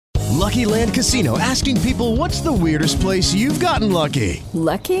Lucky Land Casino, asking people, what's the weirdest place you've gotten lucky?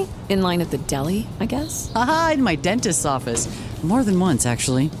 Lucky? In line at the deli, I guess? Aha, in my dentist's office. More than once,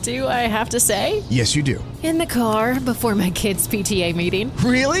 actually. Do I have to say? Yes, you do. In the car before my kids' PTA meeting.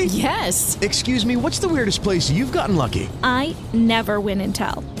 Really? Yes. Excuse me, what's the weirdest place you've gotten lucky? I never win and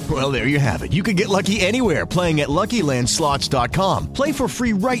tell. Well, there you have it. You can get lucky anywhere, playing at LuckyLandSlots.com. Play for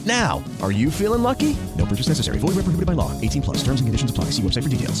free right now. Are you feeling lucky? No purchase necessary. Void where prohibited by law. 18+. Terms and conditions apply. See website for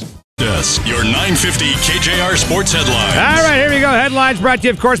details. Your 950 KJR Sports Headlines. All right, here we go. Headlines brought to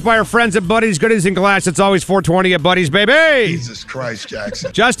you, of course, by our friends at Buddy's. Goodies in glass. It's always 420 at Buddy's, baby. Jesus Christ,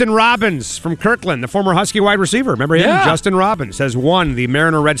 Jackson. Justin Robbins from Kirkland, the former Husky wide receiver. Remember him? Yeah. Justin Robbins has won the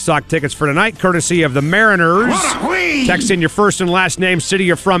Mariner Red Sox tickets for tonight, courtesy of the Mariners. Text in your first and last name, city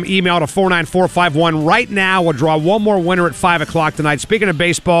you're from, email to 49451 right now. We'll draw one more winner at 5 o'clock tonight. Speaking of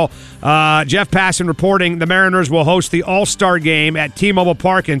baseball, Jeff Passan reporting the Mariners will host the All-Star Game at T-Mobile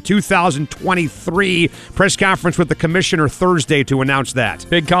Park in 2023. Press conference with the commissioner Thursday to announce that.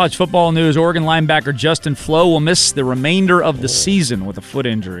 Big college football news. Oregon linebacker Justin Flo will miss the remainder of the season with a foot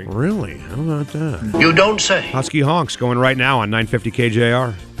injury. Really? How about that? You don't say. Husky Honks going right now on 950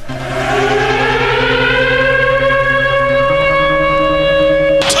 KJR.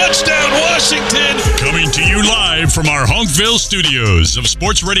 Touchdown, Washington! Coming to you live from our Honkville studios of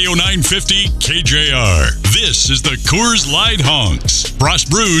Sports Radio 950 KJR. This is the Coors Light Honks. Frost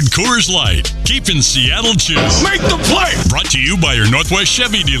brewed Coors Light. Keeping Seattle chill. Make the play! Brought to you by your Northwest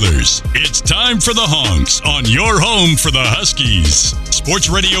Chevy dealers. It's time for the Honks on your home for the Huskies. Sports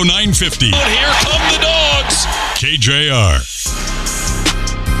Radio 950. And here come the dogs. KJR.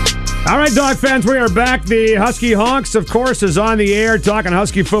 All right, Dog fans, we are back. The Husky Honks, of course, is on the air talking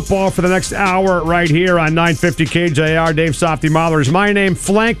Husky football for the next hour right here on 950 KJR. Dave Softy Mahler is my name,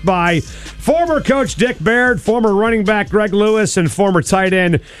 flanked by former coach Dick Baird, former running back Greg Lewis, and former tight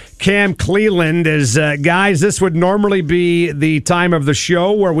end Cam Cleland. Guys, this would normally be the time of the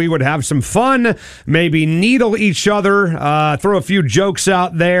show where we would have some fun, maybe needle each other, throw a few jokes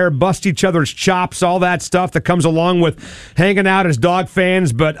out there, bust each other's chops, all that stuff that comes along with hanging out as Dog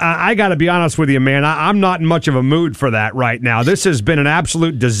fans. But I got to be honest with you, man, I'm not in much of a mood for that right now. This has been an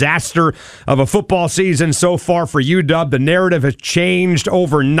absolute disaster of a football season so far for UW. The narrative has changed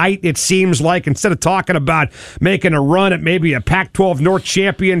overnight, it seems like. Instead of talking about making a run at maybe a Pac-12 North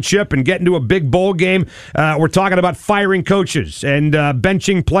championship and getting to a big bowl game, we're talking about firing coaches and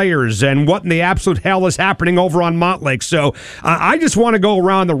benching players and what in the absolute hell is happening over on Montlake. So I just want to go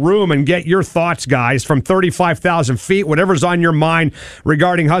around the room and get your thoughts, guys, from 35,000 feet, whatever's on your mind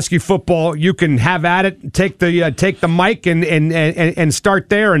regarding Husky football. You can have at it. Take the mic and start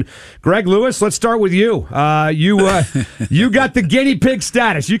there. And Greg Lewis, let's start with you. You got the guinea pig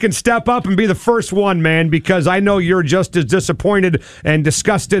status. You can step up and be the first one, man, because I know you're just as disappointed and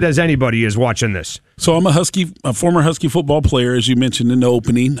disgusted as anybody is watching this. So I'm a former Husky football player, as you mentioned in the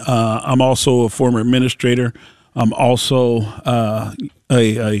opening. I'm also a former administrator. I'm also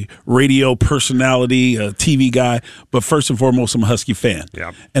a radio personality, a TV guy, but first and foremost, I'm a Husky fan.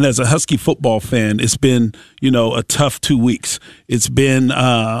 Yep. And as a Husky football fan, it's been, a tough 2 weeks. It's been,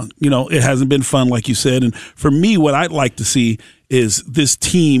 it hasn't been fun, like you said. And for me, what I'd like to see is this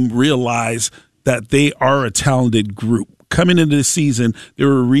team realize that they are a talented group. Coming into this season, there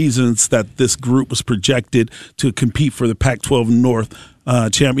were reasons that this group was projected to compete for the Pac-12 North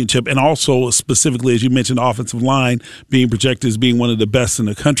championship, and also specifically, as you mentioned, the offensive line being projected as being one of the best in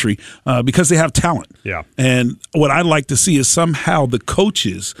the country because they have talent. Yeah. And what I'd like to see is somehow the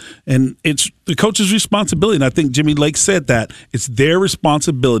coaches, and it's the coaches' responsibility, and I think Jimmy Lake said that, it's their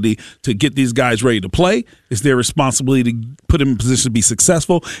responsibility to get these guys ready to play. It's their responsibility to put them in position to be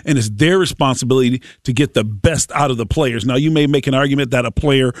successful, and it's their responsibility to get the best out of the players. Now, you may make an argument that a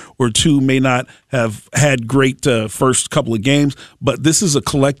player or two may not have had great first couple of games, but this is a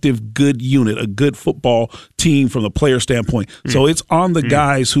collective good unit, a good football team from the player standpoint. So it's on the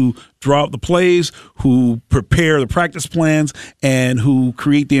guys who draw up the plays, who prepare the practice plans, and who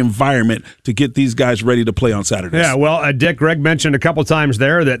create the environment to get these guys ready to play on Saturdays. Yeah, well, Dick, Greg mentioned a couple times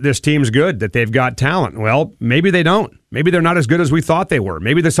there that this team's good, that they've got talent. Well, maybe they don't. Maybe they're not as good as we thought they were.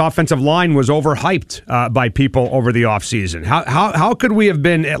 Maybe this offensive line was overhyped by people over the offseason. How could we have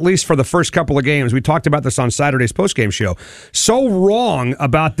been, at least for the first couple of games, we talked about this on Saturday's postgame show, so wrong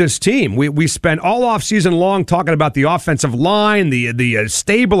about this team? We spent all offseason long talking about the offensive line, the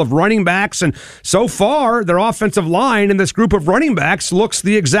stable of running backs, and so far their offensive line and this group of running backs looks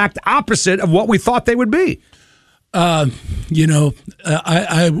the exact opposite of what we thought they would be. I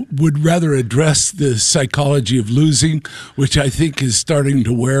would rather address the psychology of losing, which I think is starting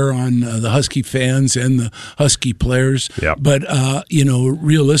to wear on the Husky fans and the Husky players. Yep. But,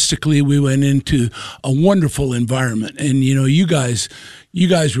 realistically, we went into a wonderful environment. And, you guys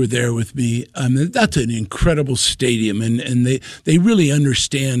were there with me. That's an incredible stadium, and they really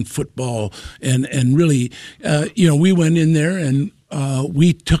understand football. And really, we went in there and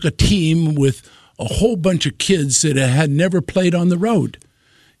we took a team with a whole bunch of kids that had never played on the road.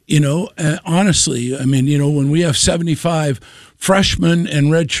 Honestly, when we have 75 freshmen and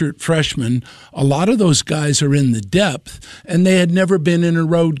redshirt freshmen, a lot of those guys are in the depth, and they had never been in a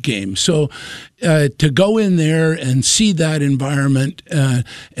road game. So to go in there and see that environment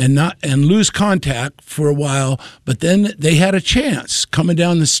and lose contact for a while, but then they had a chance coming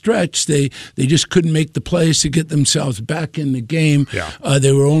down the stretch. They just couldn't make the plays to get themselves back in the game. Yeah.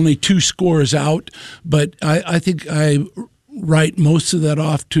 They were only 2 scores out, but I think I write most of that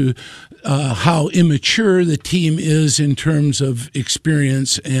off to how immature the team is in terms of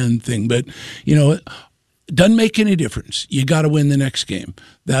experience and thing. But, it doesn't make any difference. You got to win the next game.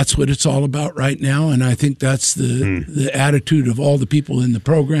 That's what it's all about right now, and I think that's the attitude of all the people in the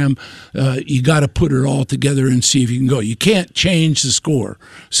program. You got to put it all together and see if you can go. You can't change the score,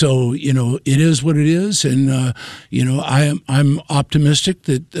 so it is what it is, and I'm optimistic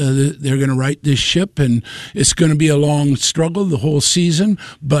that they're going to right this ship, and it's going to be a long struggle the whole season.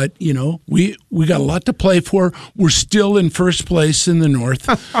 But we got a lot to play for. We're still in first place in the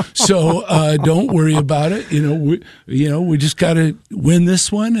North, so don't worry about it. We just got to win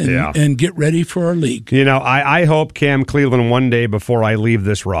this one and get ready for our league. I hope, Cam Cleveland, one day before I leave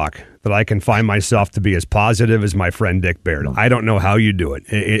this rock, that I can find myself to be as positive as my friend Dick Baird. I don't know how you do it.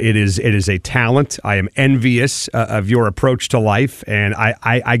 It is a talent. I am envious of your approach to life, and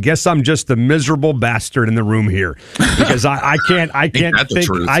I guess I'm just the miserable bastard in the room here because I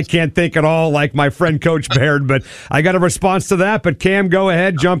can't think at all like my friend Coach Baird. But I got a response to that. But Cam, go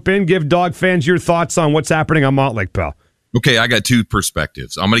ahead, jump in, give Dog fans your thoughts on what's happening on Montlake, pal. Okay, I got 2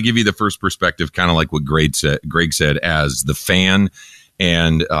 perspectives. I'm going to give you the first perspective, kind of like what Greg said, as the fan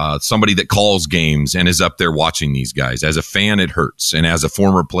and somebody that calls games and is up there watching these guys. As a fan, it hurts. And as a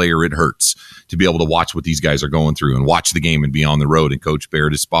former player, it hurts to be able to watch what these guys are going through and watch the game and be on the road. And Coach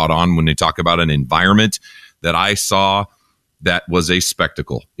Baird is spot on when they talk about an environment that I saw that was a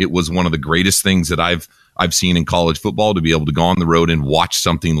spectacle. It was one of the greatest things that I've seen in college football, to be able to go on the road and watch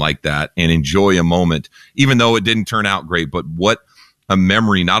something like that and enjoy a moment, even though it didn't turn out great. But what a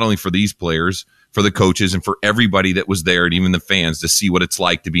memory, not only for these players, for the coaches, and for everybody that was there, and even the fans, to see what it's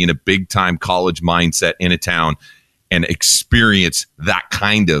like to be in a big-time college mindset in a town and experience that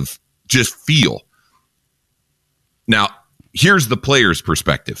kind of just feel. Now, here's the player's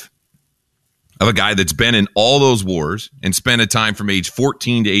perspective of a guy that's been in all those wars and spent a time from age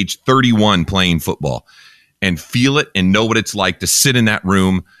 14 to age 31 playing football, and feel it and know what it's like to sit in that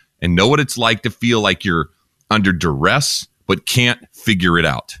room and know what it's like to feel like you're under duress but can't figure it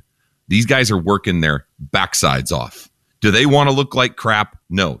out. These guys are working their backsides off. Do they want to look like crap?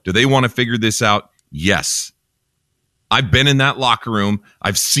 No. Do they want to figure this out? Yes. I've been in that locker room.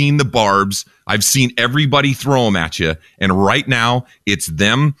 I've seen the barbs. I've seen everybody throw them at you. And right now, it's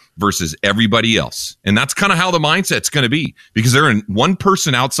them versus everybody else. And that's kind of how the mindset's going to be, because there ain't one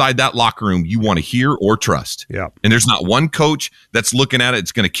person outside that locker room you want to hear or trust. Yeah. And there's not one coach that's looking at it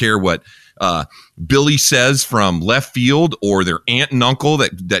that's going to care what Billy says from left field, or their aunt and uncle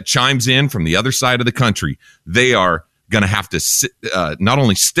that chimes in from the other side of the country. They are going to have to not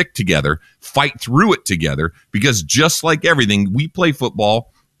only stick together, fight through it together, because just like everything, we play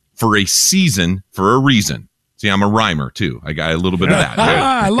football for a season for a reason. See, I'm a rhymer too. I got a little bit of that.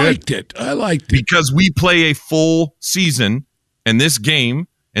 I liked it. Because we play a full season, and this game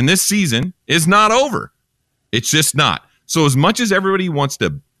and this season is not over. It's just not. So as much as everybody wants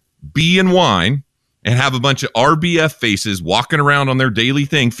to be and whine and have a bunch of RBF faces walking around on their daily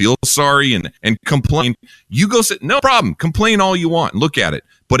thing, feel sorry and complain, you go sit, no problem, complain all you want, look at it.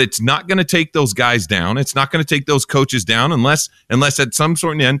 But it's not going to take those guys down. It's not going to take those coaches down unless at some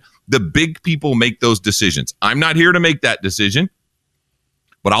sort of end, the big people make those decisions. I'm not here to make that decision.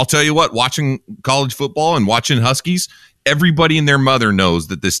 But I'll tell you what, watching college football and watching Huskies, everybody and their mother knows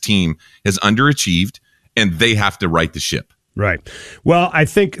that this team has underachieved, and they have to right the ship. Right. Well, I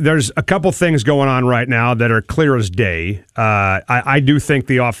think there's a couple things going on right now that are clear as day. I do think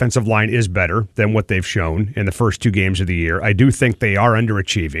the offensive line is better than what they've shown in the first 2 games of the year. I do think they are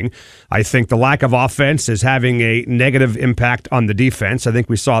underachieving. I think the lack of offense is having a negative impact on the defense. I think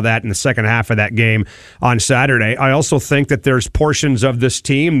we saw that in the second half of that game on Saturday. I also think that there's portions of this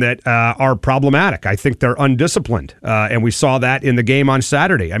team that are problematic. I think they're undisciplined, and we saw that in the game on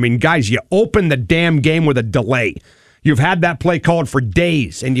Saturday. I mean, guys, you open the damn game with a delay. You've had that play called for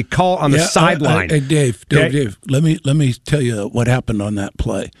days, and you call on the sideline. Dave, let me tell you what happened on that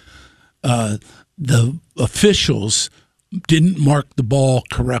play. The officials didn't mark the ball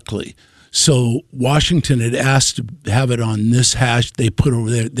correctly. So Washington had asked to have it on this hash. They put over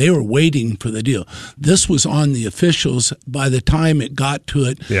there. They were waiting for the deal. This was on the officials. By the time it got to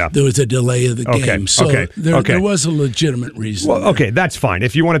it, there was a delay of the game. So there was a legitimate reason. Well, okay, that's fine.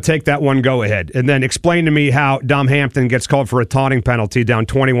 If you want to take that one, go ahead. And then explain to me how Dom Hampton gets called for a taunting penalty down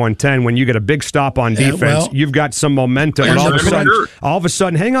 21-10 when you get a big stop on defense. You've got some momentum. And all of a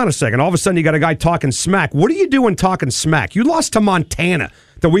sudden, hang on a second. All of a sudden, you got a guy talking smack. What are you doing talking smack? You lost to Montana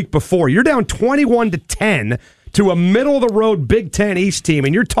the week before. You're down 21-10 to a middle-of-the-road Big Ten East team,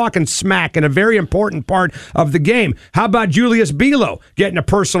 and you're talking smack in a very important part of the game. How about Julius Belo getting a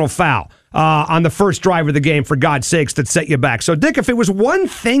personal foul on the first drive of the game, for God's sakes, that set you back? So, Dick, if it was one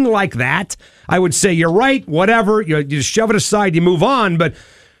thing like that, I would say you're right, whatever, you just shove it aside, you move on, but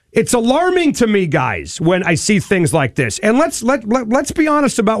it's alarming to me, guys, when I see things like this. And let's be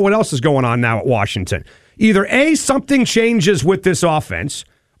honest about what else is going on now at Washington. Either A, something changes with this offense,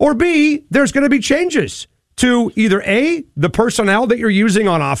 or B, there's going to be changes to either A, the personnel that you're using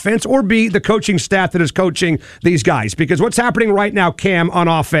on offense, or B, the coaching staff that is coaching these guys. Because what's happening right now, Cam, on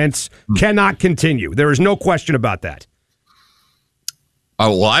offense cannot continue. There is no question about that.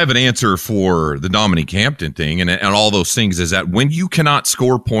 Well, I have an answer for the Dominique Hampton thing and all those things, is that when you cannot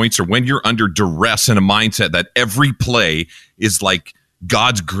score points or when you're under duress in a mindset that every play is like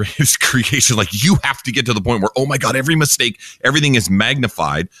God's greatest creation, like you have to get to the point where, oh my God, every mistake, everything is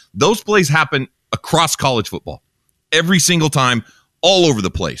magnified. Those plays happen across college football every single time, all over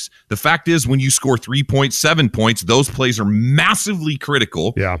the place. The fact is, when you score 3 points, 7 points, those plays are massively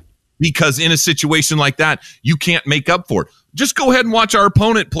critical. Yeah. Because in a situation like that, you can't make up for it. Just go ahead and watch our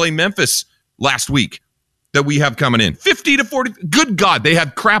opponent play Memphis last week that we have coming in. 50-40. Good God, they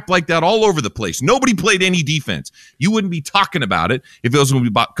had crap like that all over the place. Nobody played any defense. You wouldn't be talking about it if it was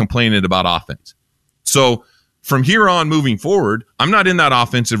about complaining about offense. So from here on moving forward, I'm not in that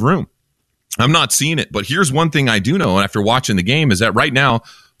offensive room. I'm not seeing it. But here's one thing I do know after watching the game is that right now,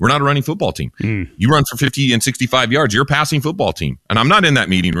 we're not a running football team. You run for 50 and 65 yards, you're a passing football team. And I'm not in that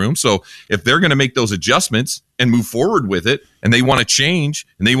meeting room. So if they're going to make those adjustments and move forward with it, and they want to change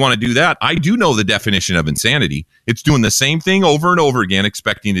and they want to do that, I do know the definition of insanity. It's doing the same thing over and over again,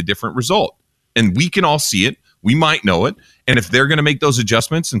 expecting a different result. And we can all see it. We might know it. And if they're going to make those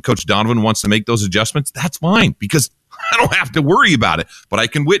adjustments and Coach Donovan wants to make those adjustments, that's fine, because I don't have to worry about it, but I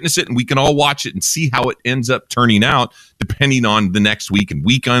can witness it and we can all watch it and see how it ends up turning out depending on the next week and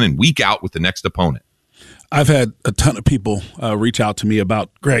week in and week out with the next opponent. I've had a ton of people reach out to me about,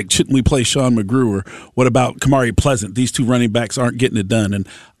 Greg, shouldn't we play Sean McGrew, or what about Kamari Pleasant? These two running backs aren't getting it done. And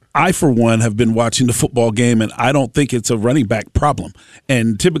I, for one, have been watching the football game, and I don't think it's a running back problem.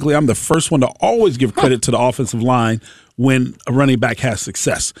 And typically I'm the first one to always give credit to the offensive line when a running back has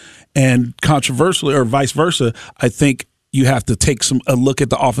success. And controversially, or vice versa, I think you have to take a look at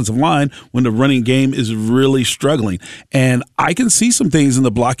the offensive line when the running game is really struggling. And I can see some things in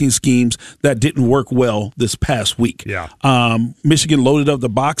the blocking schemes that didn't work well this past week. Yeah. Michigan loaded up the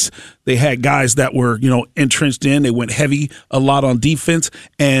box. They had guys that were, entrenched in. They went heavy a lot on defense,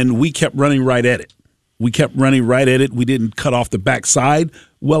 and we kept running right at it. We didn't cut off the backside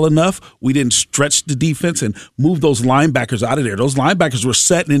well enough. We didn't stretch the defense and move those linebackers out of there. Those linebackers were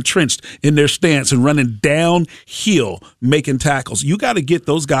set and entrenched in their stance and running downhill, making tackles. You got to get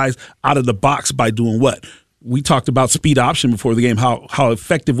those guys out of the box by doing what? We talked about speed option before the game, how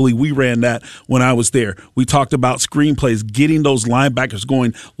effectively we ran that when I was there. We talked about screenplays, getting those linebackers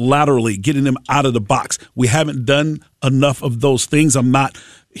going laterally, getting them out of the box. We haven't done enough of those things. I'm not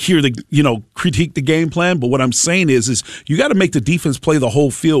here to critique the game plan, but what I'm saying is you got to make the defense play the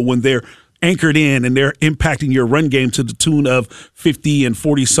whole field when they're anchored in and they're impacting your run game to the tune of 50 and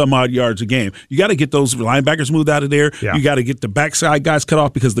 40 some odd yards a game. You got to get those linebackers moved out of there. Yeah. You got to get the backside guys cut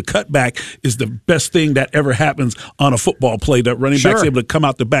off, because the cutback is the best thing that ever happens on a football play. That running back's able to come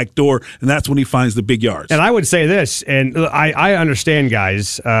out the back door, and that's when he finds the big yards. And I would say this, and I understand,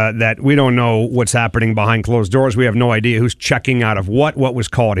 guys, that we don't know what's happening behind closed doors. We have no idea who's checking out of what was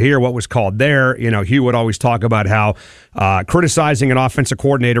called here, what was called there. You know, Hugh would always talk about how criticizing an offensive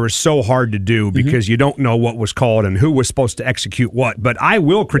coordinator is so hard to do because you don't know what was called and who was supposed to execute what. But I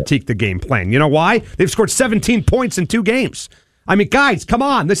will critique the game plan. You know why? They've scored 17 points in 2 games. I mean, guys, come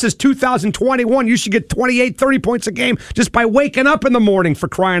on. This is 2021. You should get 28, 30 points a game just by waking up in the morning, for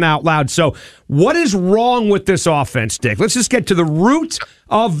crying out loud. So what is wrong with this offense, Dick? Let's just get to the root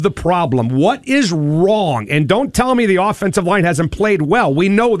of the problem. What is wrong? And don't tell me the offensive line hasn't played well. We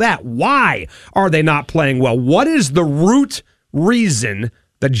know that. Why are they not playing well? What is the root reason,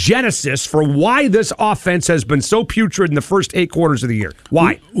 the genesis for why this offense has been so putrid in the first 8 quarters of the year?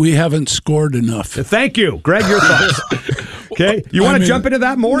 Why? We haven't scored enough. Thank you. Greg, your thoughts. Okay, you want to jump into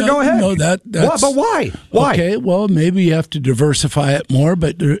that more? Go ahead. No, that's... But why? Why? Okay, well, maybe you have to diversify it more,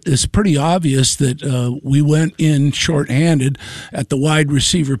 but it's pretty obvious that we went in shorthanded at the wide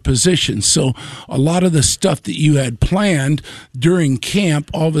receiver position. So a lot of the stuff that you had planned during camp,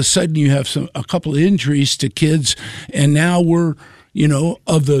 all of a sudden you have a couple of injuries to kids, and now we're,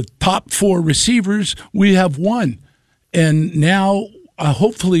 of the top 4 receivers, we have 1. And now...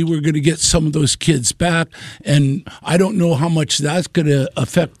 hopefully we're going to get some of those kids back, and I don't know how much that's going to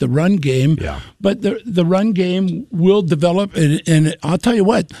affect the run game, but the run game will develop, and I'll tell you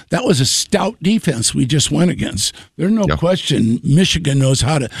what, that was a stout defense we just went against. There's no question Michigan knows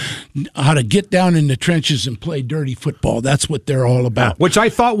how to get down in the trenches and play dirty football. That's what they're all about. Which I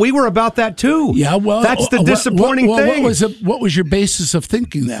thought we were about that too. Yeah, well, that's the disappointing thing. What was your basis of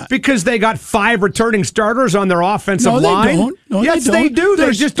thinking that? Because they got 5 returning starters on their offensive line. They don't. No, yes, they don't.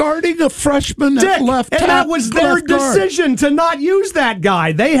 They're just starting a freshman at left and that was their decision to not use that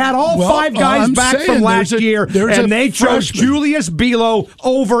guy. They had all 5 guys back from last year, and they chose Julius Bilo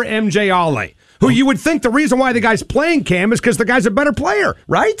over MJ Ale, who you would think the reason why the guy's playing, Cam, is because the guy's a better player,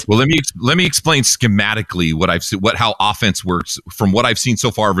 right? Well, let me explain schematically how offense works from what I've seen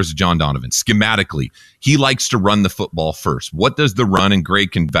so far versus John Donovan. Schematically, he likes to run the football first. What does the run, and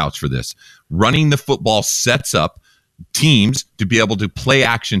Greg can vouch for this, running the football sets up teams to be able to play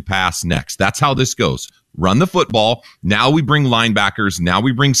action pass next. That's how this goes. Run the football. Now we bring linebackers. Now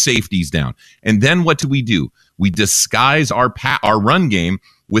we bring safeties down. And then what do? We disguise our run game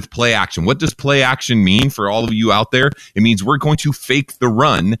with play action. What does play action mean for all of you out there? It means we're going to fake the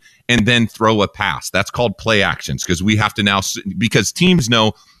run and then throw a pass. That's called play actions, because we have to now, because teams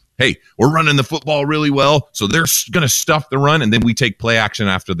know, hey, we're running the football really well, so they're going to stuff the run, and then we take play action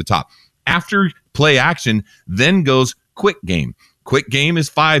after the top. After play action, then goes quick game. Quick game is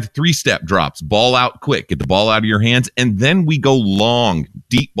 5 3-step drops, ball out quick, get the ball out of your hands, and then we go long,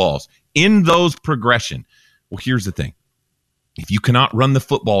 deep balls. In those progression, well, here's the thing. If you cannot run the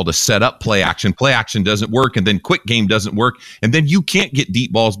football to set up play action doesn't work, and then quick game doesn't work, and then you can't get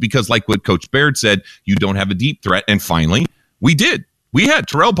deep balls because, like what Coach Baird said, you don't have a deep threat. And finally, we did. We had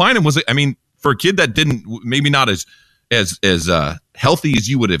Terrell Bynum for a kid that didn't, maybe not as healthy as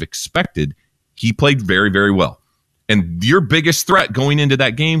you would have expected, he played very, very well. And your biggest threat going into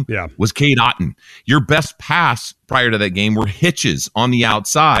that game was Cade Otton. Your best pass prior to that game were hitches on the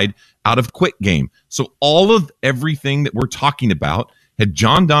outside out of quick game. So all of everything that we're talking about had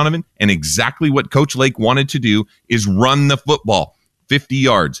John Donovan, and exactly what Coach Lake wanted to do is run the football. 50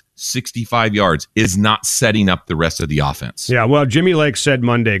 yards, 65 yards is not setting up the rest of the offense. Yeah, well, Jimmy Lake said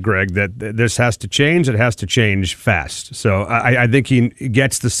Monday, Greg, that this has to change. It has to change fast. So I think he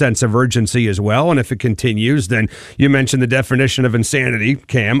gets the sense of urgency as well. And if it continues, then you mentioned the definition of insanity,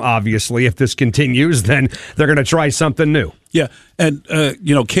 Cam. Obviously, if this continues, then they're going to try something new. Yeah, and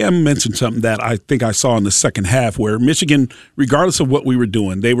Cam mentioned something that I think I saw in the second half, where Michigan, regardless of what we were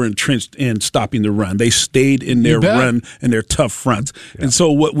doing, they were entrenched in stopping the run. They stayed in their run and their tough fronts. Yeah. And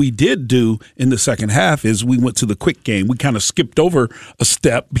so what we did do in the second half is we went to the quick game. We kind of skipped over a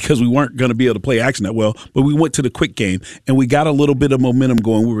step because we weren't going to be able to play action that well, but we went to the quick game, and we got a little bit of momentum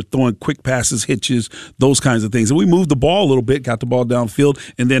going. We were throwing quick passes, hitches, those kinds of things. And we moved the ball a little bit, got the ball downfield,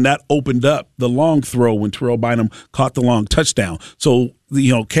 and then that opened up the long throw when Terrell Bynum caught the long touchdown. So,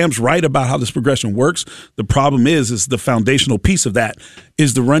 Cam's right about how this progression works. The problem is the foundational piece of that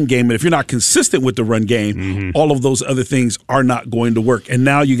is the run game. And if you're not consistent with the run game, all of those other things are not going to work. And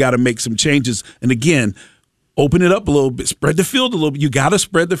now you got to make some changes. And again, Open it up a little bit, spread the field a little bit. You got to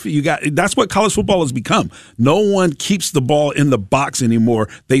spread the field. That's what college football has become. No one keeps the ball in the box anymore.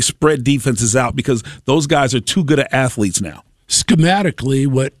 They spread defenses out because those guys are too good at athletes now. Schematically,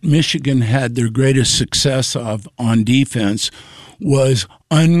 what Michigan had their greatest success of on defense was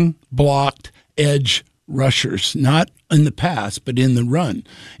unblocked edge rushers, not in the pass, but in the run.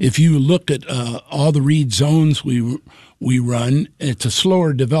 If you look at all the read zones we run, it's a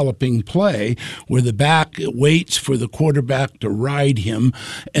slower developing play where the back waits for the quarterback to ride him,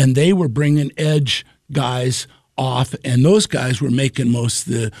 and they were bringing edge guys off, and those guys were making most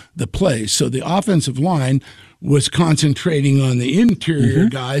of the plays. So the offensive line was concentrating on the interior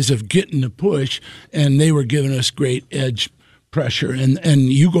guys of getting the push, and they were giving us great edge pressure. And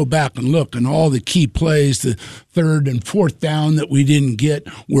you go back and look, and all the key plays, the third and fourth down that we didn't get,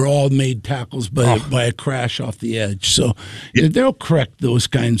 were all made tackles by a crash off the edge. So they'll correct those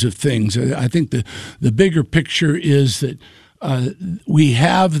kinds of things. I think the bigger picture is that we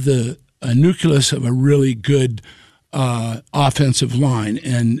have the nucleus of a really good offensive line,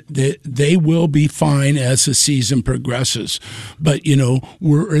 and they will be fine as the season progresses. But,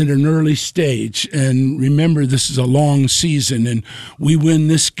 we're in an early stage, and remember, this is a long season, and we win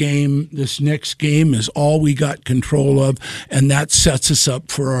this game. This next game is all we got control of, and that sets us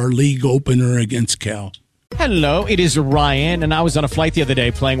up for our league opener against Cal. Hello, it is Ryan, and I was on a flight the other day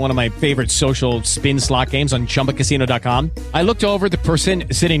playing one of my favorite social spin slot games on ChumbaCasino.com. I looked over at the person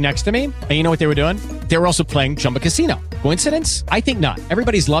sitting next to me, and you know what they were doing? They were also playing Chumba Casino. Coincidence? I think not.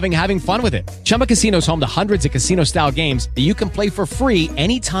 Everybody's loving having fun with it. Chumba Casino is home to hundreds of casino-style games that you can play for free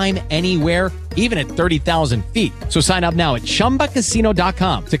anytime, anywhere, even at 30,000 feet. So sign up now at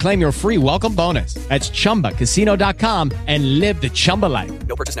ChumbaCasino.com to claim your free welcome bonus. That's ChumbaCasino.com and live the Chumba life.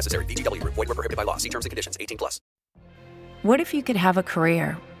 No purchase necessary. VGW. Void where prohibited by law. See terms and conditions. 18+. What if you could have a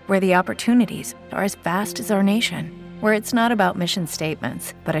career where the opportunities are as vast as our nation, where it's not about mission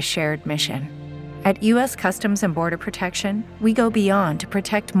statements, but a shared mission? At U.S. Customs and Border Protection, we go beyond to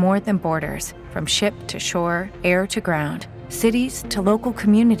protect more than borders. From ship to shore, air to ground, cities to local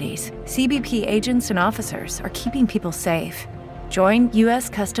communities, CBP agents and officers are keeping people safe. Join U.S.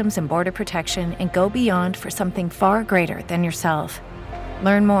 Customs and Border Protection and go beyond for something far greater than yourself.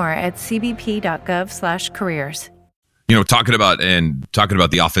 Learn more at cbp.gov/careers. Talking about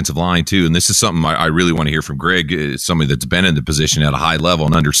the offensive line too, and this is something I really want to hear from Greg, somebody that's been in the position at a high level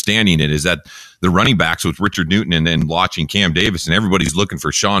and understanding it, is that the running backs with Richard Newton and then watching Cam Davis, and everybody's looking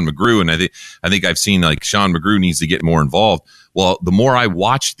for Sean McGrew, and I think I've seen like Sean McGrew needs to get more involved. Well, the more I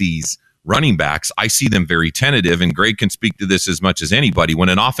watch these running backs, I see them very tentative, and Greg can speak to this as much as anybody. When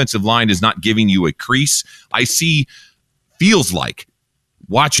an offensive line is not giving you a crease, feels like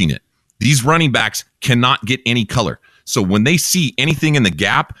watching it, these running backs cannot get any color. So when they see anything in the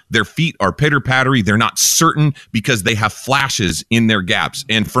gap, their feet are pitter-pattery. They're not certain because they have flashes in their gaps.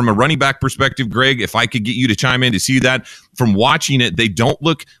 And from a running back perspective, Greg, if I could get you to chime in to see that, from watching it, they don't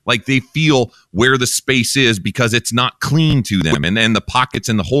look like they feel where the space is because it's not clean to them. And then the pockets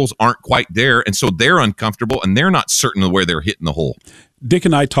and the holes aren't quite there. And so they're uncomfortable and they're not certain of where they're hitting the hole. Dick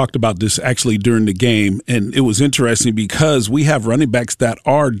and I talked about this actually during the game, and it was interesting because we have running backs that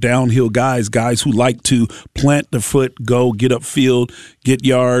are downhill guys who like to plant the foot, go, get upfield, get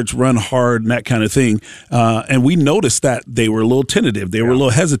yards, run hard, and that kind of thing. And we noticed that they were a little tentative. They were a little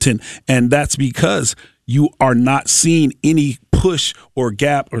hesitant, and that's because you are not seeing any push or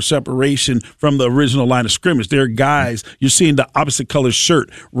gap or separation from the original line of scrimmage. There are guys, you're seeing the opposite color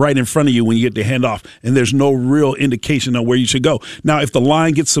shirt right in front of you when you get the handoff, and there's no real indication on where you should go. Now, if the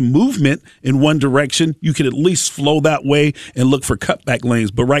line gets some movement in one direction, you can at least flow that way and look for cutback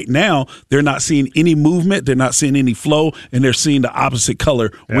lanes. But right now, they're not seeing any movement, they're not seeing any flow, and they're seeing the opposite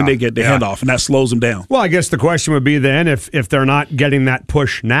color when they get the handoff, and that slows them down. Well, I guess the question would be then, if they're not getting that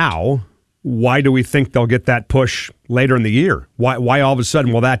push now, why do we think they'll get that push later in the year? Why all of a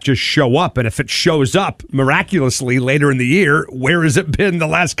sudden will that just show up? And if it shows up miraculously later in the year, where has it been the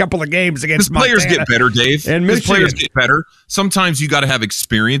last couple of games against Montana? Players get better, Dave. And players get better. Sometimes you got to have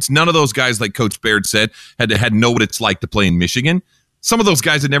experience. None of those guys, like Coach Baird said, had know what it's like to play in Michigan. Some of those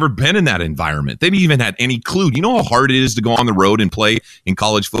guys had never been in that environment. They didn't even had any clue. You know how hard it is to go on the road and play in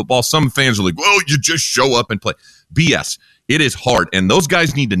college football? Some fans are like, well, you just show up and play. BS. It is hard, and those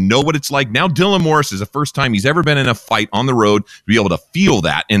guys need to know what it's like. Now, Dylan Morris is the first time he's ever been in a fight on the road to be able to feel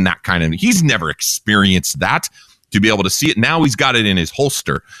that in that kind of – he's never experienced that, to be able to see it. Now he's got it in his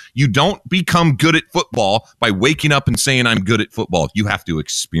holster. You don't become good at football by waking up and saying, I'm good at football. You have to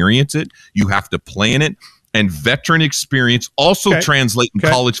experience it. You have to play in it. And veteran experience also translate in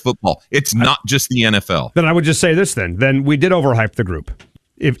college football. It's not just the NFL. Then I would just say this then. Then we did overhype the group.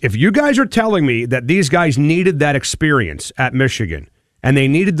 if you guys are telling me that these guys needed that experience at Michigan, and they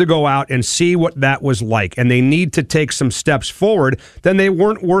needed to go out and see what that was like, and they need to take some steps forward, then they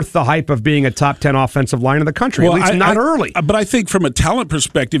weren't worth the hype of being a top 10 offensive line in the country, at least not early. But I think from a talent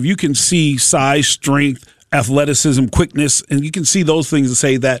perspective, you can see size, strength, athleticism, quickness, and you can see those things and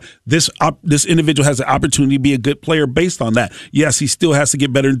say that this individual has an opportunity to be a good player based on that. Yes, he still has to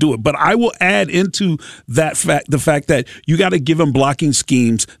get better and do it. But I will add into that the fact that you got to give him blocking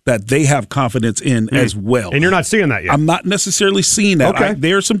schemes that they have confidence in as well. And you're not seeing that yet. I'm not necessarily seeing that. Okay.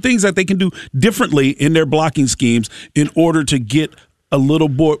 There are some things that they can do differently in their blocking schemes in order to get a little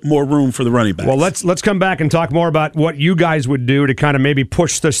more room for the running backs. Well, let's come back and talk more about what you guys would do to kind of maybe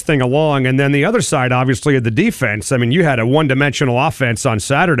push this thing along. And then the other side, obviously, of the defense. I mean, you had a one-dimensional offense on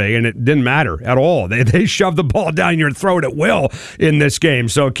Saturday, and it didn't matter at all. They shoved the ball down your throat at will in this game.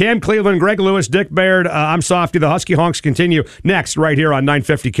 So Cam Cleveland, Greg Lewis, Dick Baird, I'm Softy. The Husky Honks continue next right here on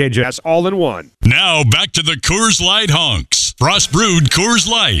 950 KJS, all in one. Now back to the Coors Light Honks. Frost brewed Coors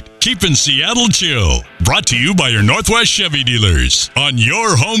Light, keeping Seattle chill. Brought to you by your Northwest Chevy dealers on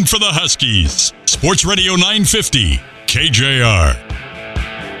your home for the Huskies. Sports Radio 950, KJR.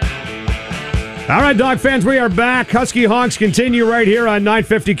 All right, Dog fans, we are back. Husky Honks continue right here on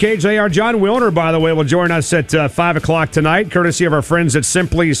 950 KJR. John Wilner, by the way, will join us at 5 o'clock tonight, courtesy of our friends at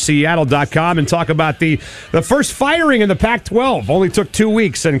SimplySeattle.com, and talk about the first firing in the Pac-12. Only took 2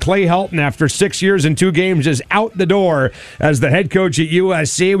 weeks, and Clay Helton, after 6 years and 2 games, is out the door as the head coach at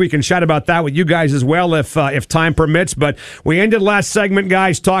USC. We can chat about that with you guys as well if time permits. But we ended last segment,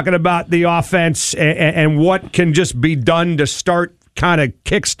 guys, talking about the offense and what can just be done to start kind of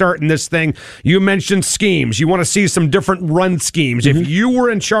kickstarting this thing. You mentioned schemes. You want to see some different run schemes. If you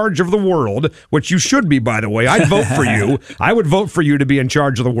were in charge of the world, which you should be, by the way, I'd vote for you. I would vote for you to be in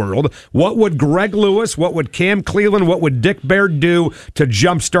charge of the world. What would Greg Lewis, what would Cam Cleveland, what would Dick Baird do to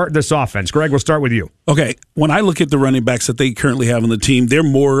jumpstart this offense? Greg, we'll start with you. Okay, when I look at the running backs that they currently have on the team, they're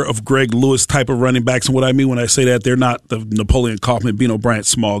more of Greg Lewis type of running backs. And what I mean when I say that, they're not the Napoleon Kaufman, Bino Bryant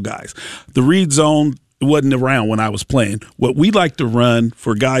small guys. The read zone wasn't around when I was playing. What we like to run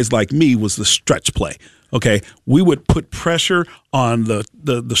for guys like me was the stretch play. Okay, we would put pressure on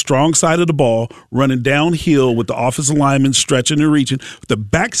the strong side of the ball, running downhill with the offensive linemen stretching and reaching, the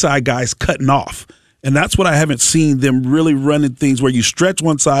backside guys cutting off. And that's what I haven't seen them really running things where you stretch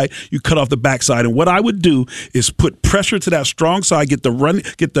one side, you cut off the backside. And what I would do is put pressure to that strong side, get the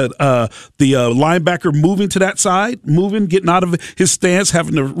linebacker moving to that side, getting out of his stance,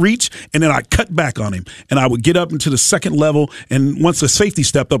 having to reach, and then I cut back on him. And I would get up into the second level, and once the safety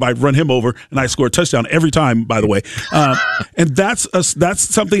stepped up, I'd run him over, and I score a touchdown every time, by the way. And that's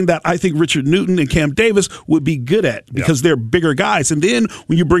something that I think Richard Newton and Cam Davis would be good at because they're bigger guys. And then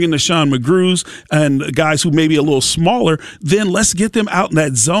when you bring in the Sean McGrews and guys who may be a little smaller, then let's get them out in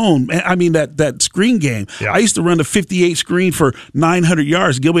that zone. I mean, that screen game. I used to run the 58 screen for 900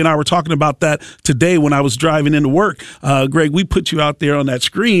 yards. Gilby and I were talking about that today when I was driving into work. Greg, we put you out there on that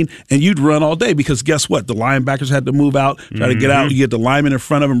screen, and you'd run all day because guess what? The linebackers had to move out, try to get out. You get the lineman in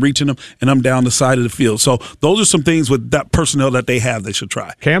front of them, reaching them, and I'm down the side of the field. So those are some things with that personnel that they have they should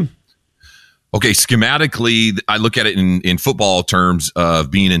try. Cam? Okay, schematically, I look at it in football terms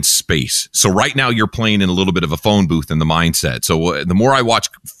of being in space. So right now you're playing in a little bit of a phone booth in the mindset. So the more I watch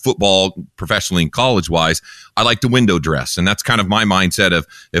football professionally and college-wise, I like to window dress. And that's kind of my mindset of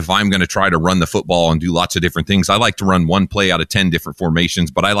if I'm going to try to run the football and do lots of different things, I like to run one play out of 10 different formations,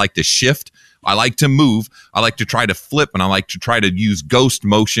 but I like to shift. I like to move. I like to try to flip, and I like to try to use ghost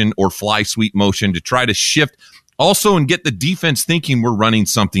motion or fly sweep motion to try to shift also and get the defense thinking we're running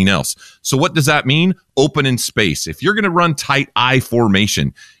something else. So what does that mean? Open in space. If you're going to run tight I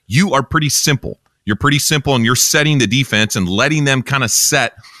formation, you are pretty simple. You're pretty simple, and you're setting the defense and letting them kind of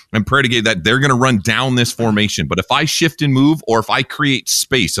set and predicate that they're going to run down this formation. But if I shift and move, or if I create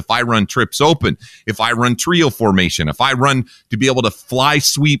space, if I run trips open, if I run trio formation, if I run to be able to fly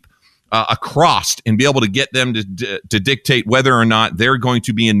sweep across and be able to get them to dictate whether or not they're going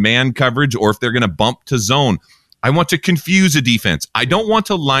to be in man coverage or if they're going to bump to zone. I want to confuse a defense. I don't want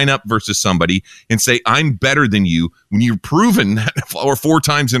to line up versus somebody and say, I'm better than you when you've proven that 4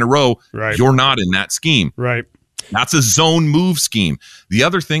 times in a row, you're not in that scheme. Right. That's a zone move scheme. The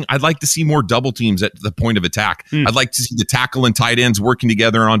other thing, I'd like to see more double teams at the point of attack. I'd like to see the tackle and tight ends working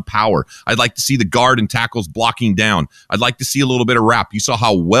together on power. I'd like to see the guard and tackles blocking down. I'd like to see a little bit of wrap. You saw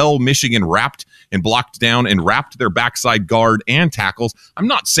how well Michigan wrapped and blocked down and wrapped their backside guard and tackles. I'm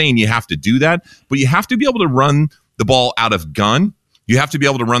not saying you have to do that, but you have to be able to run the ball out of gun. You have to be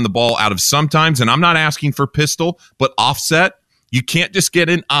able to run the ball out of sometimes, and I'm not asking for pistol, but offset. You can't just get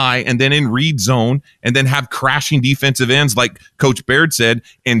an eye and then in read zone and then have crashing defensive ends like Coach Baird said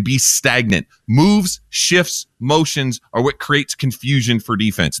and be stagnant. Moves, shifts, motions are what creates confusion for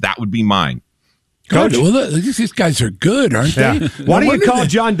defense. That would be mine. Coach, well, these guys are good, aren't they? Why don't you call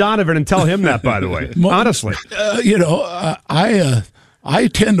John Donovan and tell him that, by the way? Honestly. I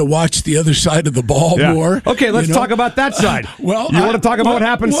tend to watch the other side of the ball more. Okay, let's talk about that side. You want to talk about what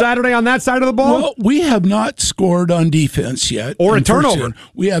happened Saturday on that side of the ball? Well, we have not scored on defense yet. Or a turnover.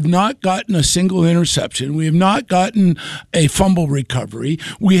 We have not gotten a single interception. We have not gotten a fumble recovery.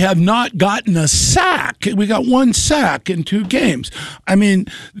 We have not gotten a sack. We got one sack in 2 games. I mean,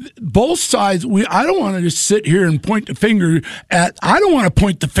 both sides, I don't want to just sit here and point the finger at, I don't want to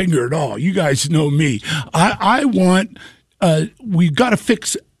point the finger at all. You guys know me. I want... we've got to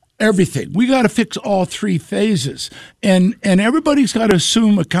fix everything. We got to fix all 3 phases, and everybody's got to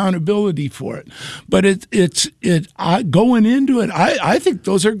assume accountability for it. But going into it, I think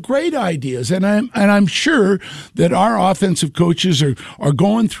those are great ideas, and I'm sure that our offensive coaches are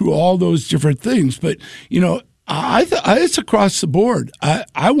going through all those different things. But it's across the board.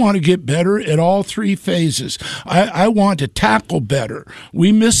 I want to get better at all 3 phases. I want to tackle better.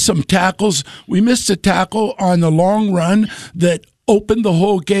 We missed some tackles. We missed a tackle on the long run that opened the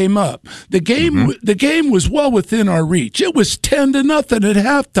whole game up. The game was well within our reach. It was 10-0 at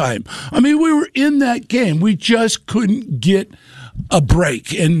halftime. I mean, we were in that game. We just couldn't get a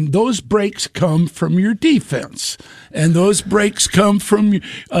break, and those breaks come from your defense, and those breaks come from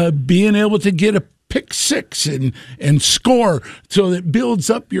being able to get a pick 6 and score, so that builds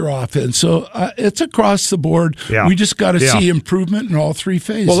up your offense. So it's across the board. Yeah. We just got to see improvement in all 3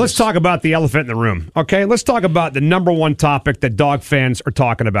 phases. Well, let's talk about the elephant in the room, okay? Let's talk about the number one topic that Dog fans are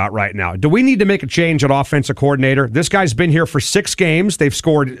talking about right now. Do we need to make a change at offensive coordinator? This guy's been here for 6 games. They've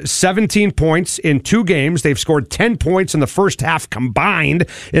scored 17 points in 2 games. They've scored 10 points in the first half combined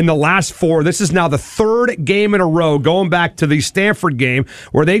in the last 4. This is now the 3rd game in a row, going back to the Stanford game,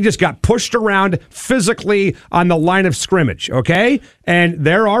 where they just got pushed around physically on the line of scrimmage, okay? And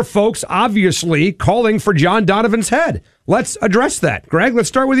there are folks obviously calling for John Donovan's head. Let's address that. Greg, let's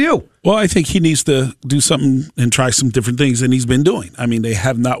start with you. Well, I think he needs to do something and try some different things than he's been doing. I mean, they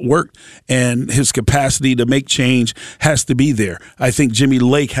have not worked, and his capacity to make change has to be there. I think Jimmy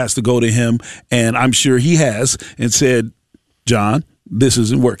Lake has to go to him, and I'm sure he has, and said, John, this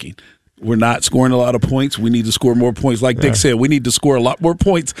isn't working. We're not scoring a lot of points. We need to score more points. Like Dick said, we need to score a lot more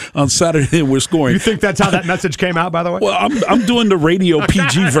points on Saturday than we're scoring. You think that's how that message came out, by the way? Well, I'm doing the radio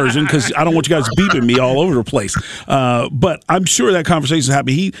PG version because I don't want you guys beeping me all over the place. But I'm sure that conversation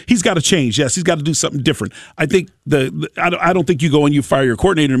happened. He's got to change. Yes, he's got to do something different. I think I don't think you go and you fire your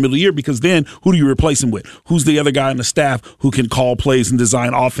coordinator in the middle of the year, because then who do you replace him with? Who's the other guy on the staff who can call plays and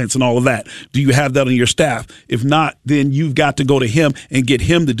design offense and all of that? Do you have that on your staff? If not, then you've got to go to him and get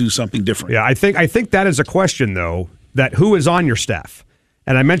him to do something different. Yeah, I think that is a question, though, that who is on your staff?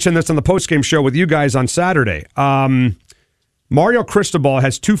 And I mentioned this on the postgame show with you guys on Saturday. Mario Cristobal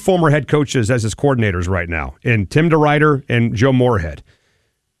has 2 former head coaches as his coordinators right now, in Tim DeRuyter and Joe Moorhead.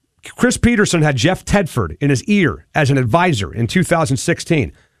 Chris Peterson had Jeff Tedford in his ear as an advisor in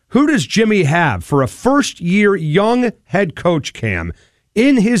 2016. Who does Jimmy have for a first-year young head coach, Cam,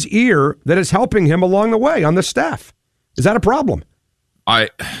 in his ear that is helping him along the way on the staff? Is that a problem?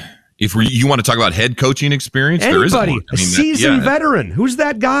 If you want to talk about head coaching experience, anybody, there isn't one. a seasoned veteran. Who's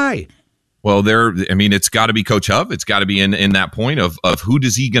that guy? Well, it's got to be Coach Huff. It's got to be in that point of who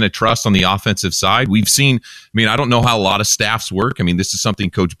does he going to trust on the offensive side. We've seen, I don't know how a lot of staffs work. This is something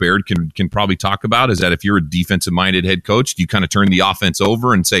Coach Baird can probably talk about, is that if you're a defensive-minded head coach, you kind of turn the offense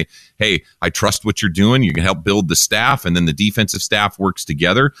over and say, hey, I trust what you're doing. You can help build the staff, and then the defensive staff works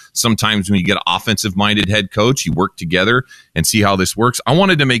together. Sometimes when you get an offensive-minded head coach, you work together and see how this works. I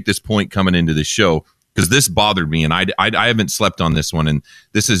wanted to make this point coming into this show because this bothered me, and I haven't slept on this one, and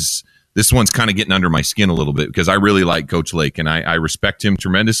this one's kind of getting under my skin a little bit because I really like Coach Lake, and I respect him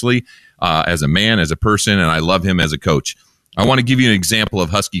tremendously as a man, as a person, and I love him as a coach. I want to give you an example of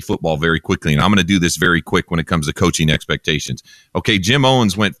Husky football very quickly, and I'm going to do this very quick when it comes to coaching expectations. Okay, Jim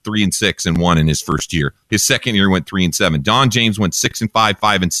Owens went 3-6-1 in his first year. His second year went 3-7. Don James went 6-5,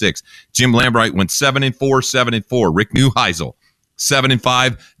 5-6. Jim Lambright went 7-4, 7-4. Rick Neuheisel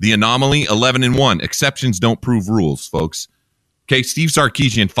 7-5. The Anomaly 11-1. Exceptions don't prove rules, folks. Okay, Steve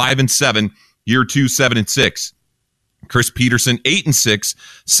Sarkisian 5-7, year 2 7-6. Chris Peterson 8-6,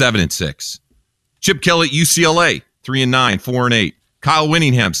 7-6. Chip Kelly at UCLA 3-9, 4-8. Kyle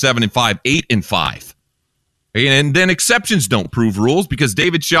Winningham 7-5, 8-5. And then exceptions don't prove rules because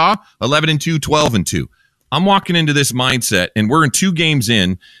David Shaw 11-2, 12-2. I'm walking into this mindset, and we're in 2 games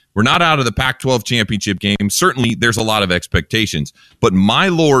in We're not out of the Pac-12 championship game. Certainly, there's a lot of expectations. But my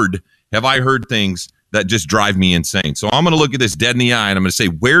Lord, have I heard things that just drive me insane. So I'm going to look at this dead in the eye, and I'm going to say,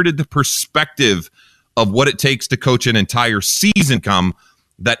 where did the perspective of what it takes to coach an entire season come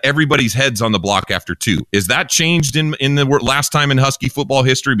that everybody's head's on the block after 2? Is that changed in the last time in Husky football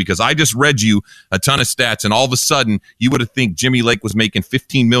history? Because I just read you a ton of stats, and all of a sudden you would have think Jimmy Lake was making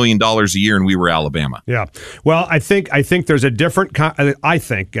 $15 million a year and we were Alabama. Yeah. Well, I think there's a different I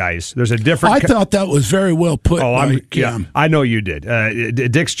think, guys, there's a different I thought that was very well put. Yeah, I know you did.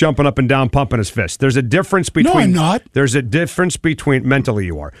 Dick's jumping up and down, pumping his fist. There's a difference between... No, I'm not. There's a difference between... Mentally,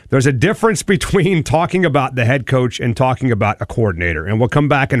 you are. There's a difference between talking about the head coach and talking about a coordinator. And we'll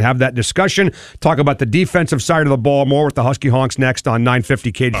come back and have that discussion. Talk about the defensive side of the ball more with the Husky Honks next on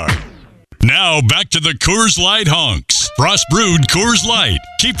 950 KJ. Now back to the Coors Light Honks. Frost brewed Coors Light,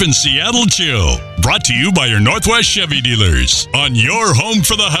 keeping Seattle chill. Brought to you by your Northwest Chevy dealers on your home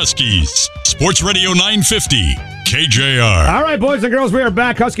for the Huskies. Sports Radio 950. KJR. All right, boys and girls, we are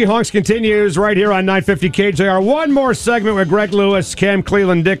back. Husky Honks continues right here on 950 KJR. One more segment with Greg Lewis, Cam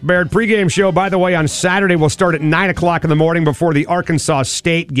Cleland, Dick Baird. Pregame show, by the way, on Saturday will start at 9 o'clock in the morning before the Arkansas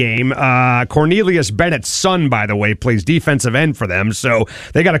State game. Cornelius Bennett's son, by the way, plays defensive end for them. So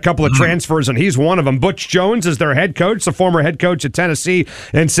they got a couple of transfers, and he's one of them. Butch Jones is their head coach, the former head coach at Tennessee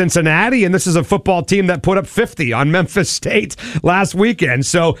and Cincinnati. And this is a football team that put up 50 on Memphis State last weekend.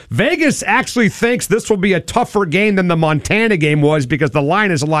 So Vegas actually thinks this will be a tougher game than the Montana game was because the line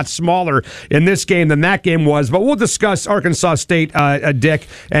is a lot smaller in this game than that game was. But we'll discuss Arkansas State, Dick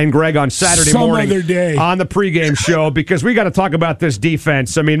and Greg, on Saturday morning other day on the pregame show because we got to talk about this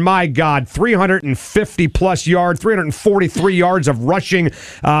defense. I mean, my God, 350-plus yards, 343 yards of rushing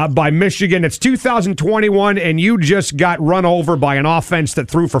by Michigan. It's 2021, and you just got run over by an offense that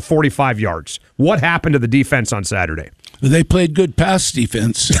threw for 45 yards. What happened to the defense on Saturday? They played good pass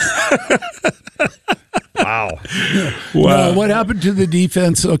defense. Wow. Well, what happened to the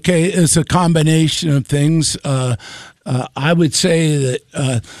defense? Okay, it's a combination of things. I would say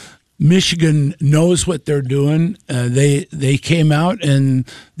that Michigan knows what they're doing. They came out and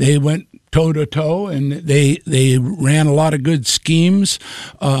they went toe-to-toe, and they ran a lot of good schemes.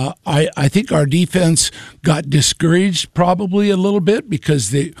 I think our defense got discouraged probably a little bit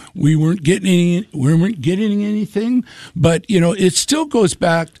because we weren't getting anything. But it still goes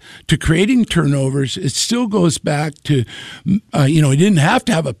back to creating turnovers. It still goes back to we didn't have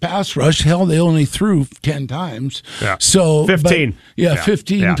to have a pass rush. Hell, they only threw 10 times. Yeah. So 15.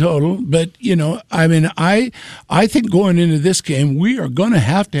 15 total. But I think going into this game, we are going to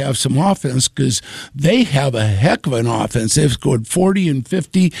have some offense because they have a heck of an offense. They've scored 40 and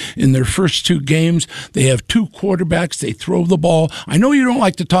 50 in their first 2 games. They have 2 quarterbacks. They throw the ball. I know you don't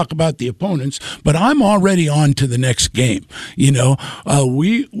like to talk about the opponents, but I'm already on to the next game.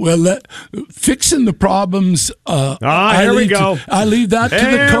 Fixing the problems. Here we go. I leave that to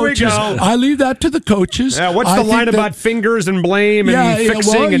the coaches. I leave that to the coaches. Yeah, what's the line about fingers and blame and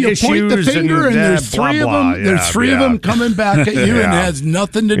fixing and you issues? Point the finger and there's three of them. There's three of them coming back at you, and it has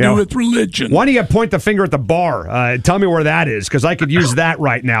nothing to do with religion. Why don't you point the finger at the bar? Tell me where that is, because I could use that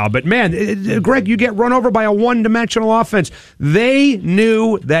right now. But man, Greg, you get run over by a one-dimensional offense. They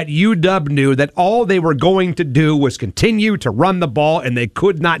knew that UW knew that all they were going to do was continue to run the ball, and they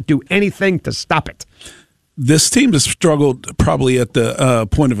could not do anything to stop it. This team has struggled probably at the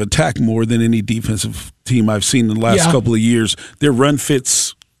point of attack more than any defensive team I've seen in the last couple of years. Their run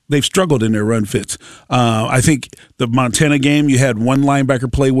fits, they've struggled in their run fits. I think the Montana game, you had one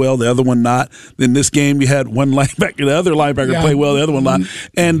linebacker play well, the other one not. Then this game, you had one linebacker, the other linebacker play well, the other one not.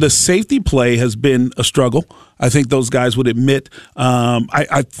 And the safety play has been a struggle. I think those guys would admit.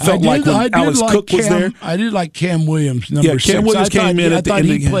 I felt like when Alex Cook was there. I did like Cam Williams, number 6. Cam Williams came in at the end of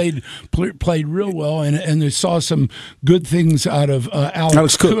the game. I thought he played real well, and they saw some good things out of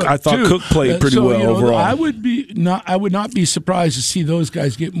Alex Cook. I thought Cook played pretty well overall. I would not be surprised to see those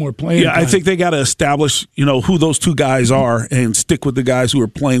guys get more playing time. I think they got to establish, who those two guys are and stick with the guys who are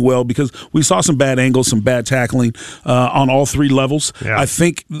playing well, because we saw some bad angles, some bad tackling on all 3 levels. Yeah. I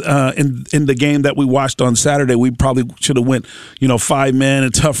think in the game that we watched on Saturday, we probably should have went, 5 men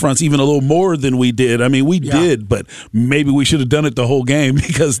and tough fronts even a little more than we did. I mean, we did, but maybe we should have done it the whole game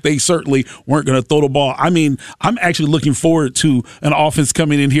because they certainly weren't going to throw the ball. I mean, I'm actually looking forward to an offense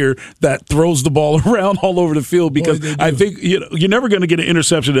coming in here that throws the ball around all over the field, because I think you're never going to get an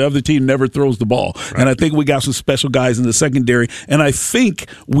interception. The other team never throws the ball. Right. And I think we got some special guys in the secondary, and I think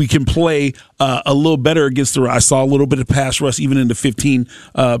we can play a little better against the run. I saw a little bit of pass rush even in the 15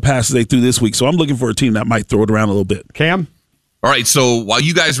 passes they threw this week. So I'm looking for a team that might throw it around a little bit. Cam? All right, so while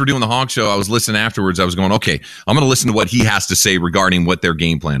you guys were doing the Honk Show, I was listening afterwards. I was going, okay, I'm going to listen to what he has to say regarding what their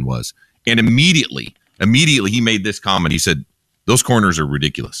game plan was. And immediately he made this comment. He said, those corners are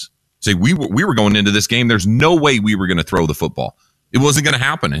ridiculous. Say, we were going into this game. There's no way we were going to throw the football. It wasn't going to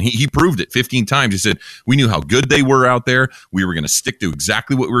happen. And he proved it 15 times. He said, we knew how good they were out there. We were going to stick to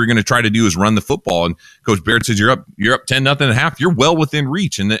exactly what we were going to try to do is run the football. And Coach Baird says, you're up 10-0 at half. You're well within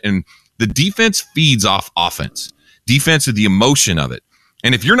reach. And the defense feeds off offense. Defense is the emotion of it.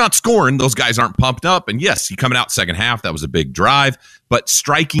 And if you're not scoring, those guys aren't pumped up. And yes, he coming out second half, that was a big drive, but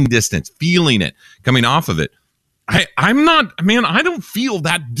striking distance, feeling it, coming off of it. I'm not, man, I don't feel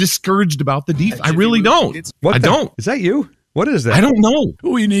that discouraged about the defense. I really don't. I don't. Is that you? What is that? I don't know.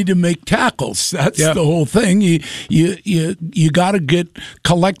 We need to make tackles. That's the whole thing. You got to get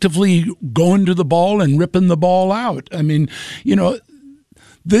collectively going to the ball and ripping the ball out. I mean,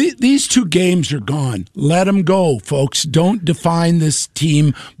 these two games are gone. Let them go, folks. Don't define this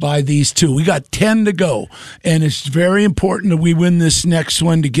team by these two. We got 10 to go, and it's very important that we win this next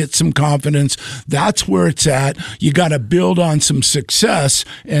one to get some confidence. That's where it's at. You got to build on some success,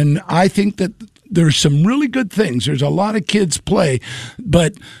 and I think that there's some really good things. There's a lot of kids play,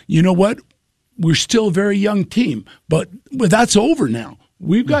 but you know what? We're still a very young team, but that's over now.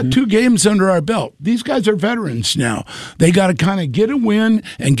 We've got 2 games under our belt. These guys are veterans now. They got to kind of get a win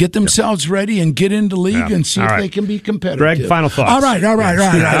and get themselves ready and get into league and see if they can be competitive. Greg, final thoughts. All right.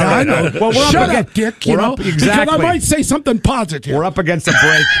 I know. Well, Shut up, Dick. Exactly. Because I might say something positive. We're up against a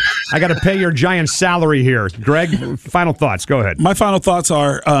break. I got to pay your giant salary here. Greg, final thoughts. Go ahead. My final thoughts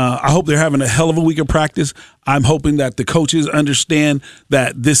are I hope they're having a hell of a week of practice. I'm hoping that the coaches understand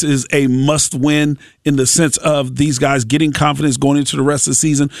that this is a must-win in the sense of these guys getting confidence going into the rest of the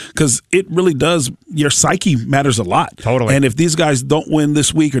season, because it really does. Your psyche matters a lot. Totally. And if these guys don't win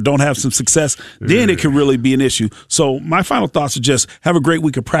this week or don't have some success, then it can really be an issue. So my final thoughts are just have a great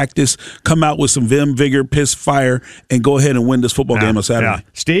week of practice, come out with some vim, vigor, piss, fire, and go ahead and win this football game on Saturday. Yeah.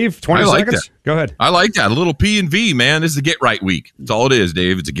 Steve, 20 seconds. Go ahead. I like that. A little P&V, man. This is a get-right week. That's all it is,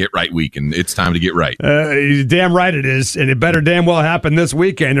 Dave. It's a get-right week, and it's time to get right. Damn right it is, and it better damn well happen this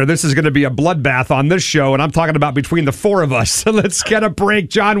weekend, or this is going to be a bloodbath on this show, and I'm talking about between the 4 of us. So let's get a break.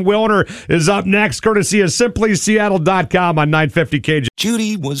 John Wilner is up next, courtesy of SimplySeattle.com on 950 KJ.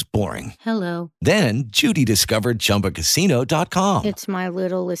 Judy was boring. Hello. Then Judy discovered ChumbaCasino.com. It's my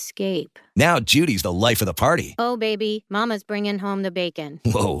little escape. Now Judy's the life of the party. Oh, baby, mama's bringing home the bacon.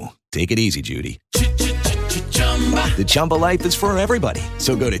 Whoa, take it easy, Judy. The Chumba life is for everybody.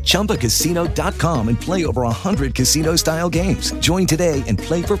 So go to ChumbaCasino.com and play over 100 casino-style games. Join today and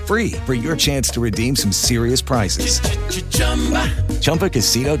play for free for your chance to redeem some serious prizes.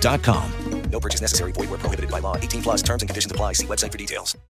 ChumbaCasino.com. No purchase necessary. Void where prohibited by law. 18+ terms and conditions apply. See website for details.